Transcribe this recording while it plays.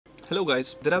Hello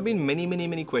guys, there have been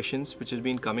many questions which has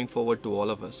been coming forward to all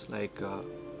of us. Like I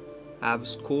have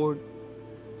scored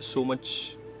so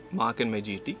much mark in my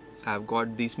GT, I have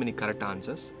got these many correct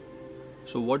answers.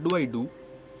 So what do I do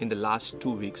in the last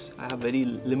 2 weeks? I have very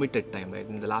limited time, right,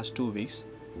 in the last 2 weeks,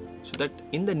 so that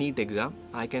in the NEET exam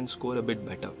I can score a bit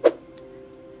better.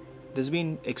 There's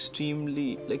been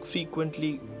extremely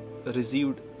frequently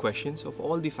received questions of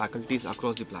all the faculties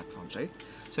across the platforms, right?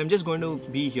 So I'm just going to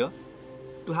be here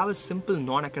to have a simple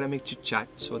non-academic chit chat,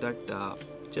 so that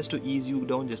just to ease you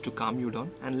down, just to calm you down,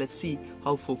 and let's see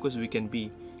how focused we can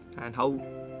be and how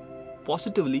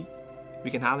positively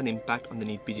we can have an impact on the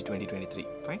NEET PG 2023.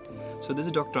 Fine. So this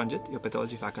is Dr. Ranjith, your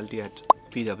pathology faculty at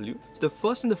PW. So the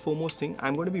first and the foremost thing,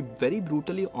 I'm going to be very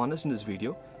brutally honest in this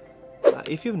video.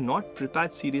 If you've not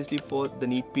prepared seriously for the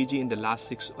NEET PG in the last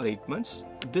 6 or 8 months,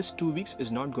 this 2 weeks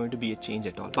is not going to be a change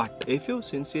at all. But if you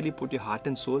sincerely put your heart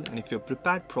and soul, and if you're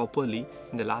prepared properly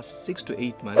in the last 6 to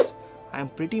 8 months, I am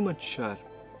pretty much sure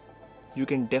you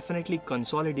can definitely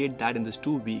consolidate that in this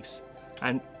 2 weeks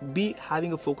and be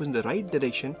having a focus in the right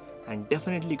direction, and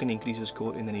definitely you can increase your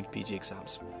score in the NEET PG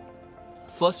exams.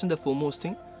 First and the foremost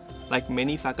thing, like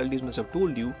many faculties must have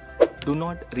told you, do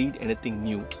not read anything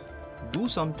new. Do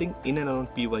something in and around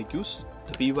PYQs,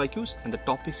 the PYQs and the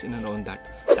topics in and around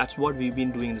that. That's what we've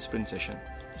been doing in the sprint session.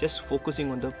 Just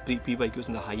focusing on the PYQs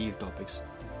and the high yield topics.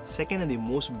 Second and the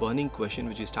most burning question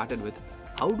which we started with,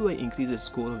 how do I increase the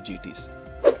score of GTs?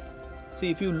 See,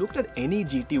 if you looked at any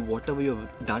GT, whatever you've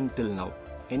done till now,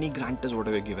 any grant test,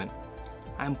 whatever you're given,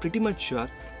 I'm pretty much sure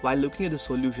while looking at the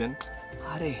solution,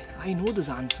 I know this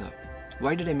answer.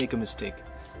 Why did I make a mistake?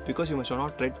 Because you must have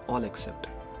not read all except.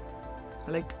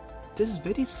 This is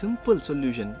very simple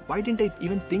solution. Why didn't I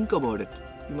even think about it?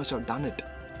 You must have done it.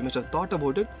 You must have thought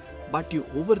about it, but you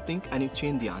overthink and you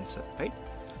change the answer, right?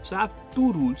 So I have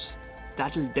 2 rules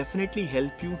that will definitely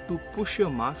help you to push your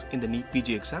marks in the NEET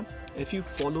PG exam if you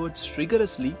follow it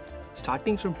rigorously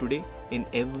starting from today in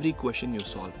every question you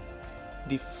solve.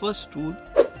 The first rule,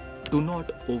 do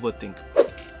not overthink.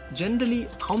 Generally,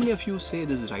 how many of you say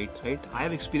this is right? I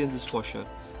have experienced this for sure.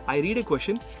 I read a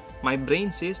question, my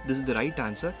brain says this is the right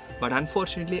answer, but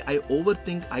unfortunately I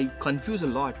overthink, I confuse a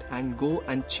lot and go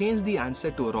and change the answer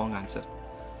to a wrong answer.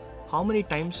 How many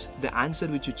times the answer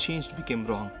which you changed became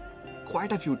wrong?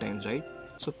 Quite a few times, right?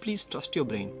 So please trust your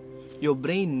brain. Your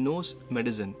brain knows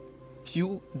medicine.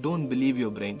 You don't believe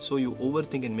your brain, so you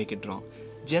overthink and make it wrong.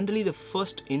 Generally, the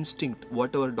first instinct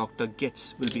whatever doctor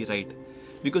gets will be right,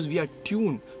 because we are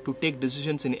tuned to take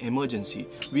decisions in emergency.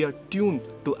 We are tuned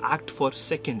to act for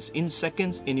seconds in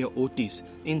your OTs,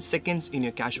 in seconds in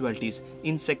your casualties,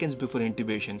 in seconds before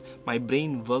intubation. My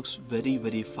brain works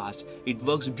very fast. It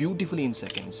works beautifully in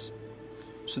seconds.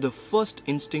 So the first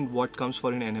instinct what comes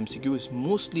for an MCQ is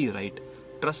mostly right.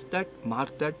 Trust that,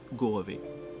 mark that, go away.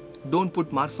 Don't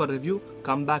put mark for review,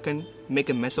 come back and make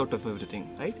a mess out of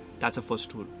everything, right? That's the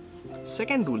first rule.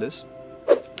 Second rule is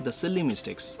the silly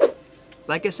mistakes.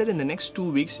 Like I said, in the next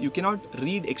 2 weeks, you cannot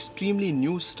read extremely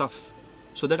new stuff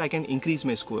so that I can increase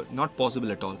my score. Not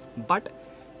possible at all. But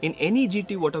in any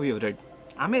GT, whatever you have read,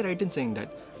 am I right in saying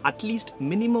that at least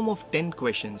minimum of 10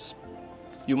 questions,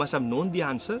 you must have known the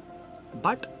answer,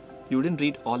 but you didn't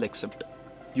read all except.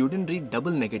 You didn't read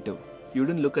double negative. You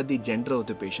didn't look at the gender of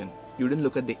the patient. You didn't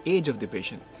look at the age of the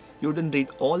patient. You didn't read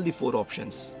all the 4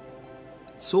 options.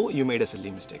 So you made a silly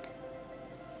mistake.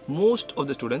 Most of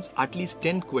the students, at least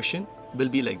 10 questions will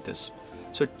be like this.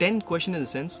 So 10 question in the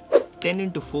sense, 10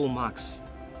 into 4 marks,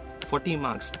 40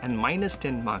 marks, and minus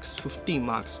 10 marks, 50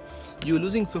 marks. You're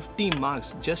losing 50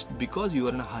 marks just because you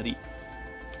are in a hurry.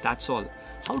 That's all.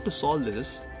 How to solve this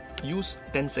is, use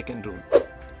 10-second rule.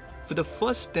 For the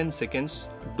first 10 seconds,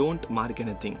 don't mark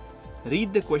anything.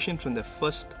 Read the question from the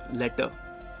first letter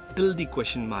till the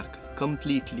question mark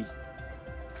completely.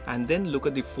 And then look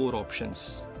at the 4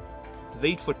 options.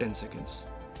 Wait for 10 seconds.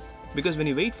 Because when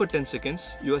you wait for 10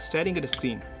 seconds, you are staring at a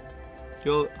screen.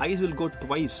 Your eyes will go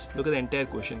twice, look at the entire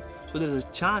question. So there's a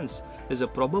chance, there's a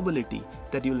probability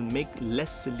that you will make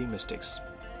less silly mistakes.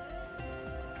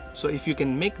 So if you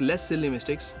can make less silly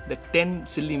mistakes, the 10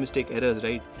 silly mistake errors,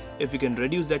 right? If you can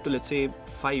reduce that to, let's say,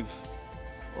 5,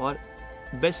 or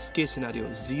best case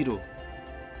scenario, 0.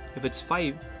 If it's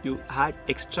 5, you had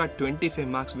extra 25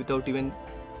 marks without even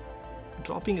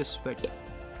dropping a sweat.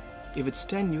 If it's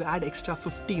 10, you add extra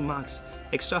 50 marks.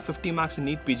 Extra 50 marks in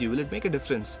NEET PG. Will it make a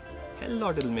difference? Hell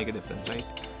lot it will make a difference, right?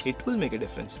 It will make a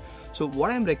difference. So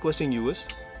what I'm requesting you is,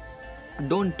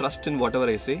 don't trust in whatever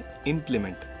I say,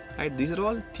 implement. Right? These are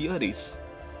all theories.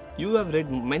 You have read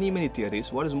many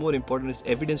theories. What is more important is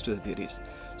evidence to the theories.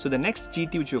 So the next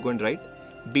GT which you're going to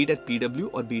write, be it at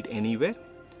PW or be it anywhere,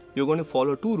 you're going to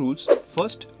follow 2 rules.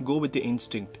 First, go with the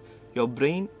instinct. Your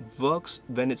brain works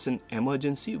when it's in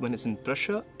emergency, when it's in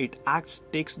pressure, it acts,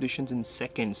 takes decisions in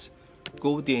seconds.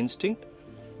 Go with the instinct.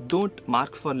 Don't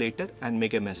mark for later and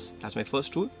make a mess. That's my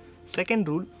first rule. Second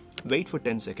rule, wait for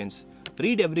 10 seconds.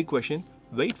 Read every question,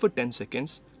 wait for 10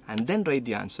 seconds, and then write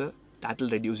the answer. That will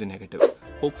reduce your negative.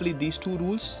 Hopefully these 2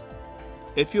 rules,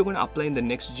 if you're going to apply in the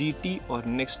next GT or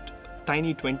next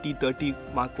tiny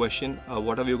 20-30 mark question,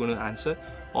 whatever you're going to answer,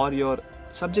 or your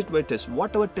subject-wise test,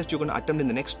 whatever test you're going to attempt in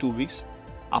the next 2 weeks,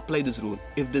 apply this rule.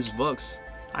 If this works,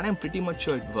 and I'm pretty much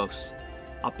sure it works,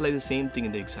 apply the same thing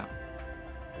in the exam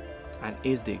and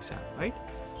ace the exam, right?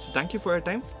 So thank you for your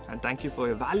time, and thank you for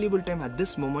your valuable time at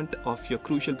this moment of your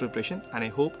crucial preparation, and I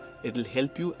hope it will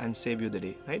help you and save you the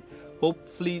day, right?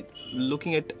 Hopefully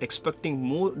looking at expecting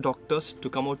more doctors to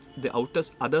come out the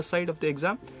other side of the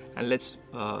exam, and let's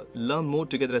learn more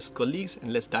together as colleagues,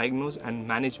 and let's diagnose and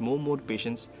manage more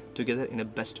patients together in the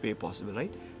best way possible,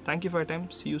 right? Thank you for your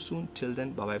time. See you soon. Till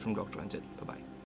then, bye-bye from Dr. Ranjith. Bye-bye.